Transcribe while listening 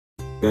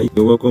Guys,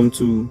 you're welcome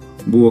to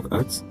Bulwark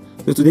Arts.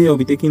 So today I'll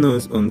be taking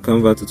us on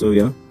Canva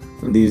tutorial,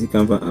 and this is the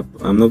Canva app.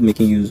 I'm not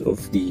making use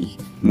of the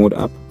mod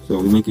app,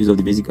 so we make use of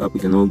the basic app we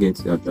can all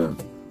get at the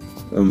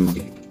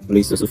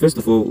Play Store. So first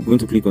of all, we're going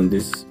to click on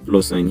this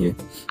plus sign here.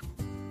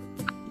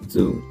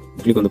 So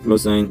click on the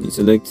plus sign, you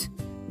select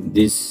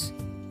this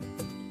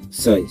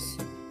size,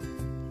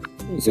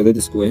 you select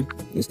the square,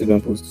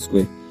 Instagram post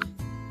square.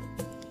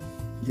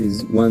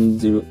 This is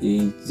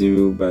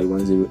 1080 by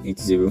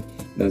 1080.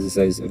 That's the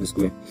size of the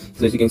square.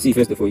 So as you can see,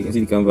 first of all, you can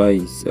see the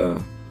Canva is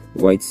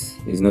white,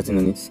 there's nothing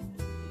on it.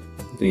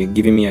 So you're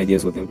giving me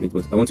ideas for template,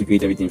 but I want to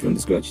create everything from the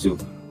scratch. So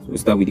we'll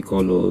start with the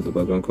color, the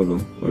background color,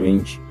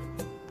 orange,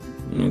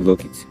 and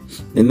lock it.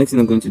 The next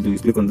thing I'm going to do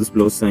is click on this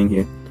plus sign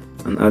here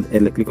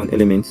and click on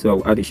element. So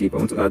I'll add a shape. I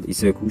want to add a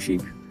circle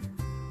shape.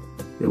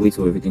 I'll wait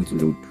for everything to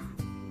load.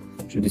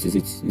 So this is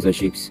it. These are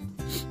shapes.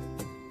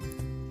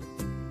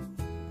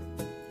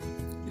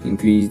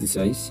 Increase the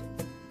size,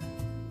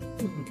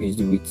 increase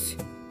the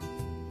width.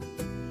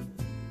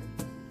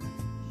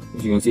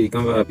 As you can see, the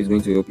Canva app is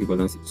going to help you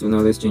balance it. So now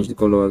let's change the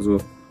color as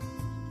well.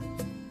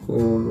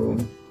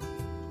 Color.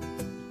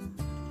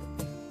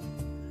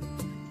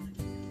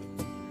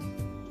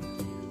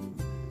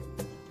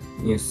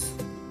 Yes.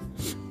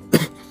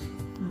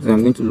 So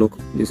I'm going to lock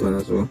this one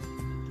as well.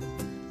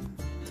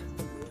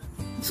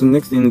 So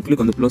next thing, click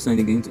on the plus sign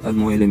again to add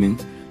more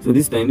elements. So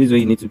this time, this is where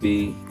you need to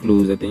pay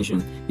close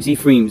attention. You see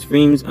frames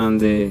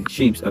and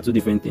shapes are two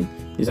different things.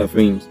 These are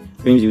frames.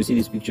 Frames, you will see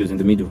these pictures in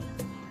the middle.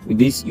 With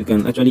this, you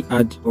can actually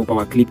add or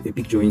power clip a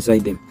picture inside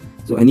them.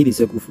 So I need a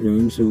circle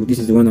frame, so this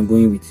is the one I'm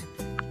going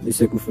with, the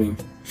circle frame.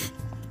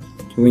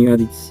 So when you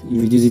add it,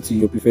 you reduce it to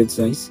your preferred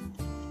size.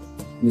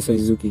 This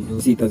size is okay. And you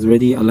see it has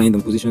already aligned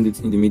and positioned it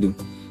in the middle.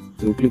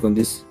 So click on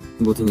this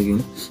button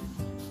again,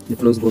 the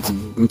plus button.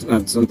 I'm going to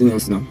add something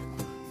else now.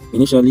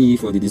 Initially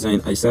for the design,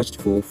 I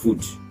searched for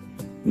food.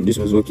 This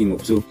was working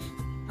up, so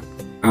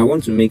I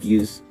want to make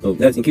use of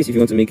that. In case if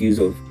you want to make use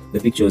of the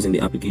pictures in the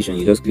application,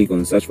 you just click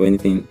on search for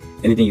anything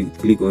you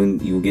click on,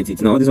 you will get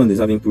it. Now this one is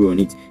having pro on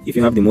it. If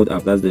you have the mod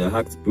app, that's the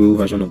hacked pro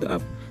version of the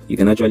app, you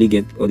can actually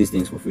get all these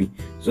things for free.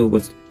 So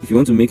but if you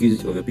want to make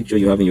use of a picture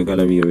you have in your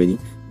gallery already,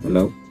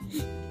 allow,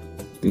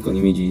 click on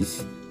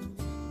images.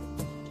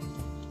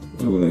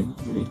 How will I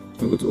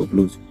go to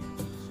upload?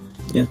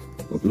 Yeah,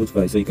 upload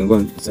file. So you can go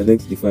and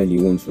select the file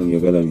you want from your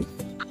gallery,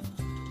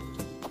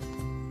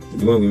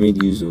 the one we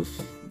made use of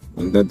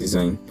on that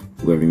design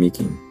we're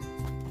remaking.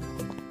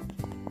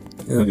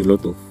 I have a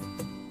lot of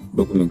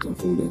documents and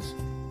folders.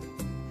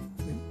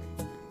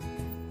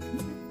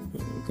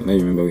 Can I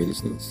remember where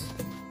this is?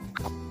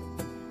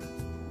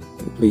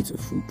 A plate of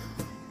food.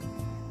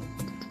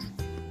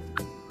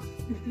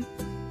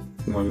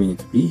 1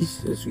 minute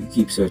please, as we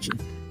keep searching.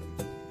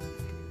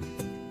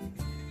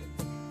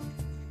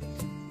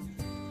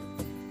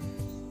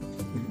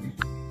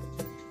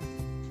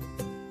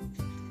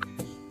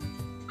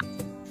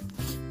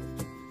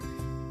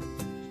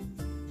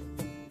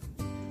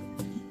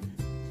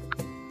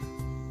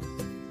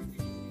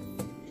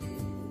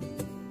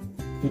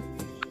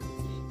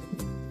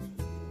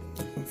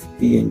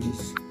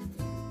 PNGs.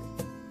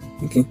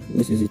 Okay,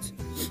 this is it.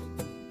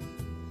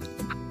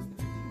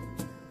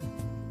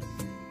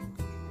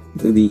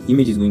 So the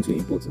image is going to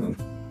import now.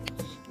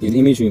 If the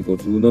image will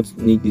import, we will not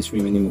need this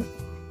frame anymore.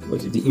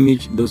 But if the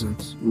image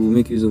doesn't, we will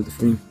make use of the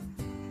frame.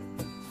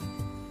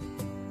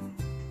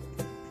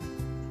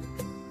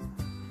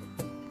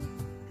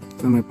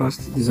 And my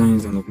past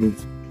designs and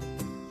upload.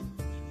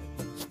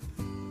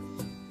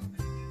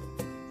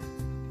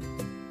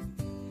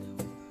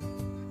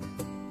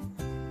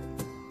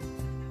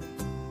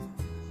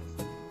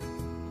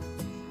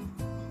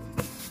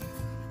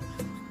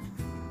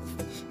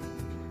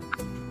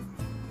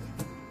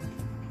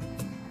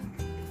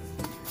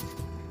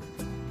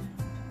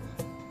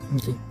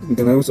 Okay, you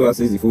can also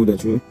access the folder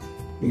through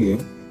here.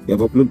 You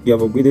have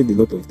upgraded a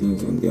lot of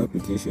things on the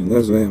application.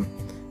 That's why I'm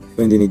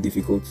finding it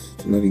difficult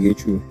to navigate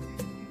through.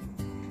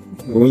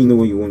 But when you know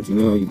what you want, you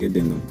know how you get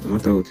them now, no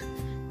matter what.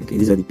 Okay,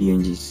 these are the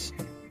PNGs.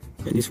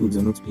 Yeah, these foods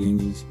are not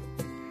PNGs.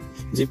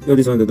 See, all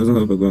this one that doesn't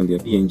have a background, they are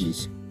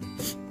PNGs.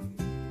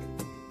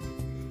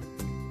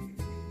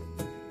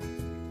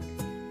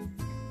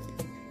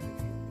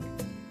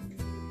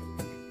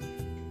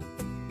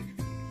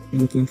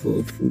 Looking for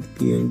a food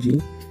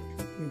PNG.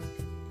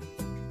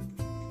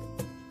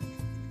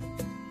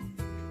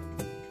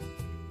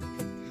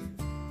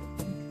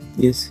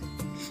 Yes.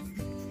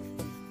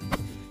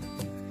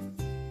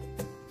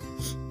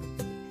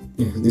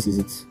 Yeah, this is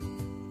it.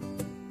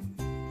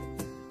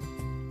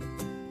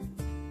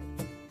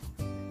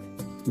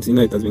 You see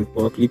now it has been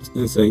power clipped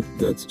inside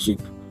that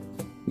shape.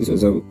 This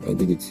was how I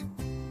did it.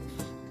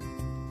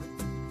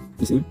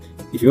 You see,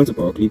 if you want to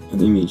power clip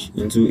an image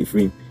into a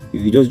frame,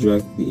 if you just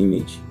drag the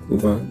image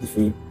over the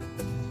frame,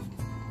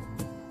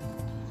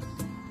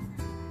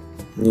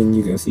 then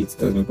you can see it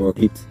has been power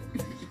clipped.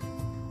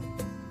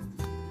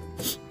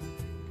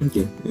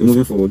 Okay,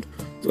 moving forward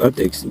to add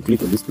text, you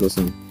click on this plus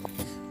sign.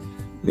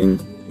 Then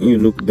when you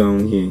look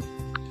down here,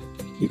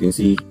 you can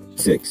see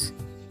text.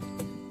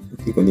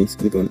 click on it,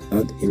 click on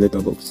add a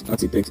letter box,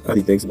 add a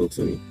text box,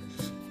 sorry.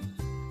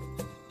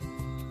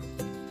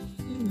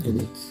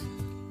 Edit.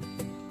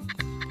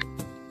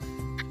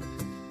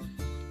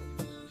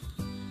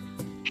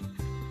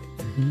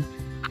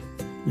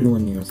 No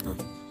one nears now.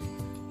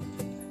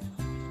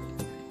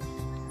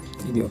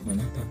 Video of my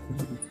network.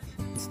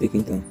 It's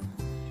taking time.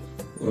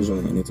 What's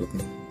wrong with my network?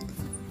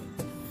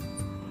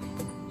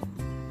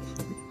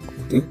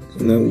 Okay,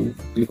 so now we'll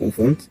click on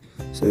font,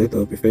 select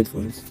our preferred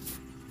font.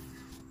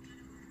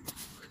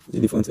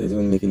 The font size,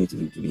 I'm making it to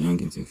be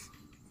hanging safe.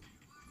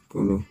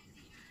 Color.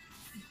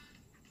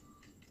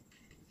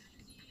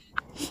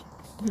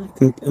 I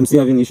think I'm still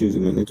having issues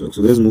with my network,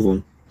 so let's move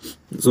on.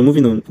 So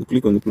moving on,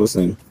 click on the plus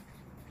sign.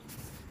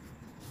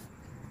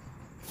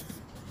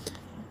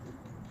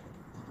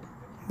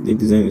 The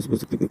design is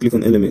supposed to click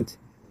on element.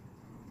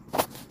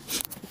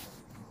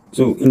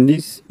 So in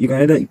this, you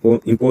can either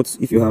import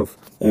if you have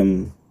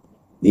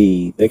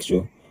the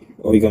texture,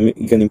 or you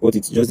can import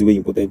it just the way you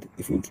imported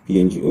a full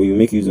PNG, or you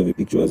make use of a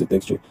picture as a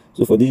texture.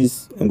 So for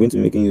this, I'm going to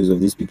be making use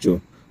of this picture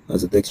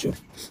as a texture.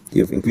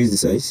 You have increased the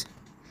size.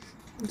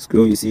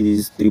 Scroll, you see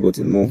these 3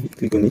 buttons more.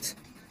 Click on it.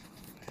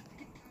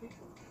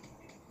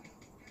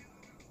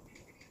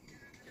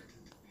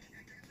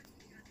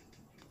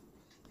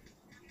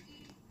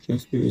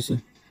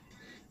 Transparency.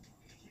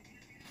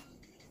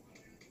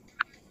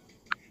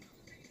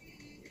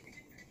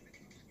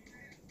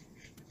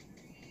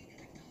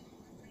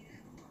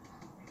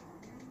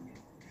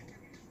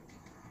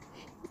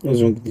 What's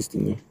wrong with this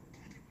thing now?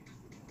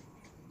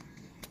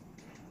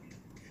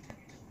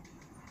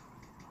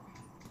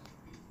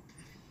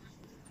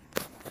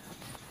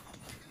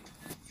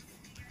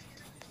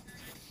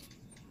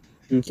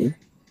 Okay.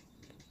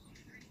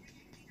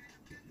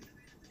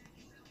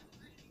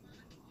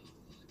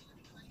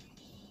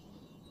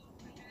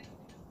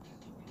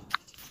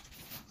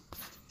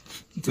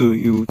 So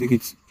you take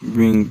it,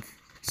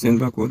 send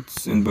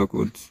backwards.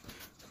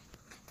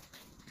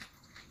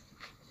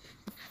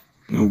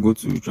 Now go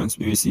to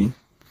transparency,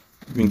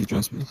 bring the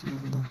transparency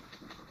over there.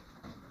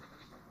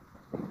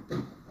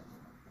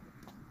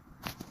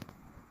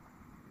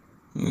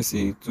 Let's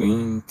say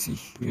 20,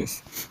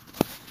 yes.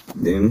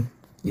 Then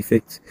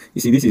effect. You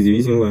see, this is the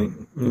reason why.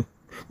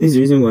 This is the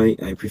reason why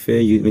I prefer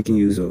making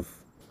use of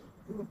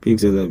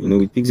Pixel.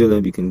 With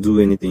Pixel you can do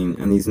anything,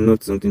 and it's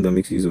not something that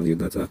makes use of your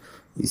data.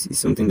 It's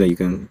something that you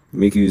can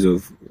make use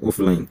of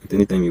offline at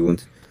any time you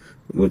want.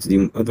 But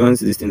the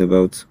advanced thing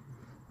about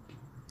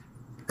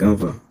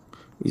Canva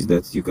is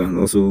that you can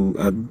also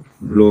add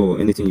blur or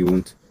anything you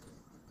want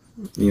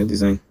in your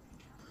design.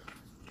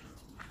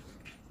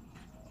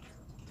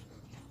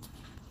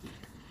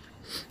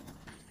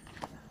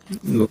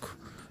 Look,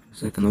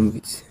 so I cannot move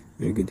it.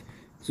 Very good.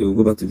 So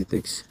we'll go back to the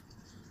text.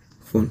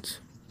 Font.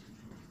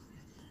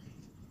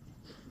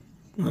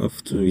 I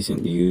have to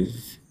recently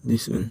use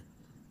this one.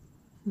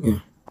 Yeah.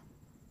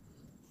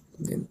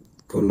 Then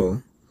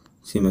color,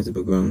 same as the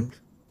background.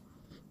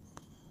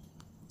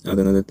 Add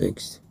another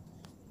text.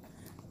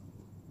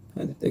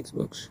 Add the text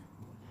box.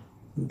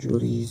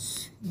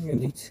 Julie's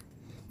edit.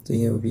 So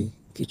here will be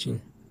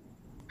kitchen.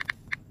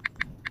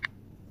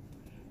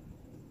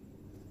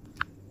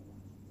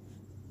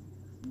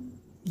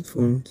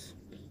 Font.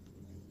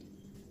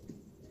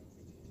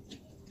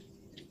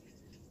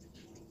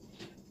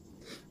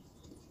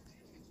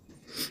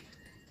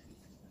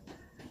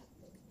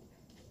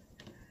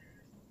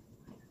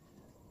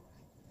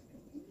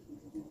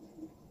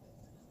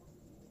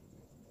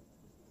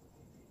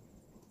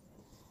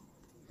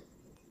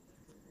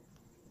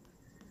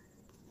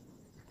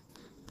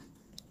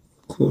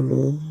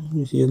 Color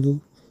is yellow.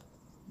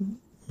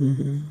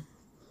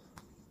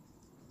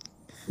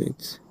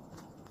 Effects.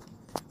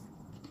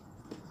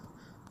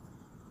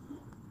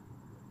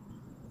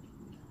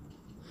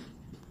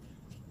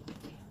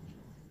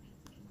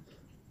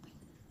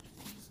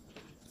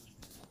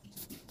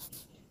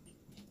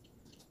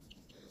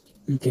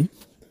 Okay.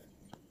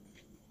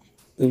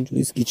 Going to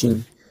this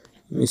kitchen.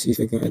 Let me see if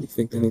I can add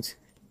effect on it.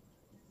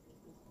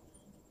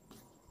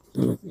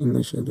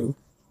 Inner shadow.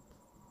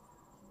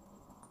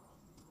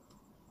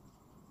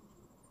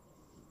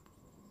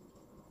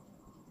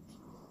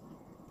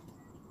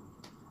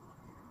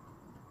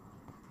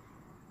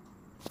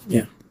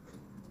 Yeah,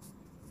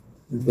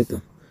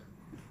 better.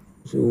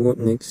 So what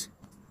next?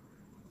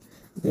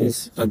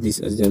 Let's add this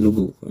as their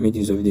logo. I made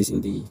use of this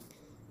in the.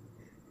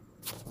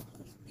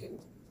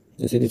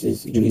 Let's say this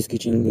is Julie's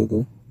Kitchen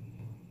logo.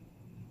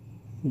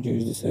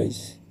 Reduce the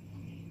size.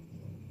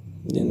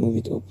 Then move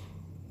it up.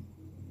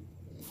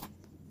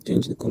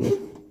 Change the color.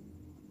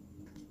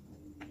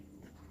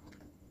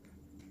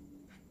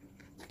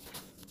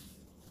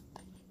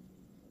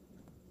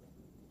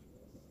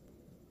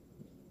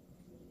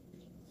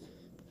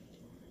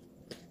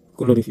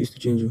 Color refused to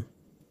change.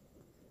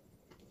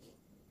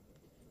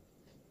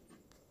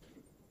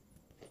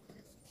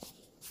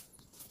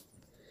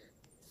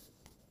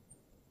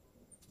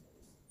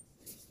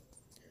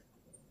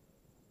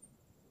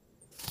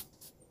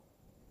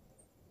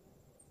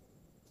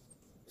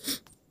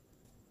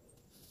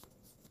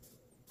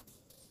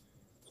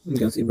 You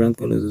can see brand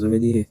colors is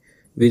already here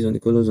based on the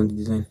colors on the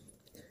design.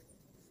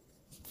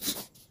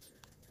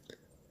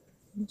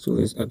 So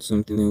let's add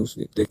something else,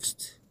 the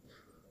text.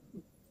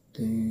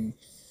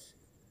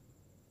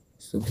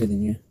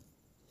 Subheading here.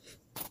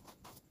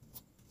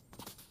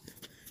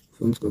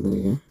 Font color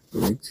here,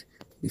 correct.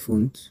 The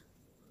font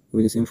will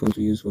be the same font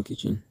we use for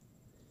kitchen.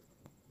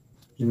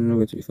 I don't know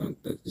where to be found.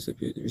 That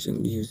disappeared.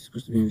 Recently used. It's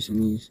supposed to be in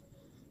recently used.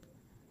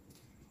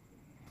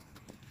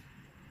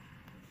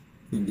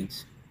 And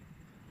it's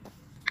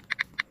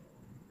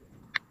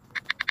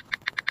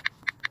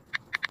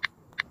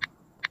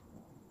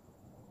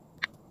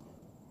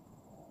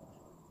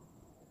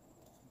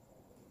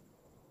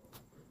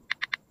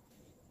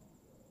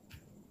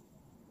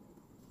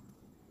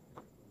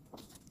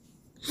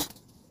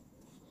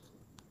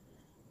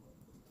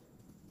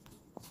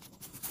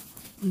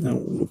now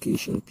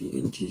location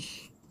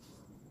PNG.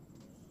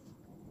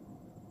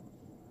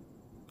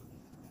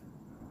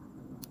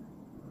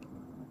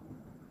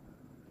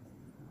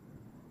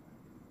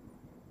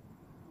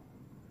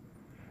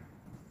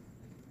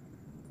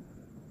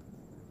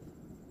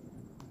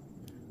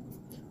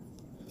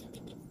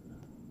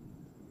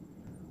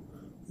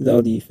 These are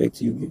all the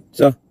effects you get.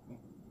 So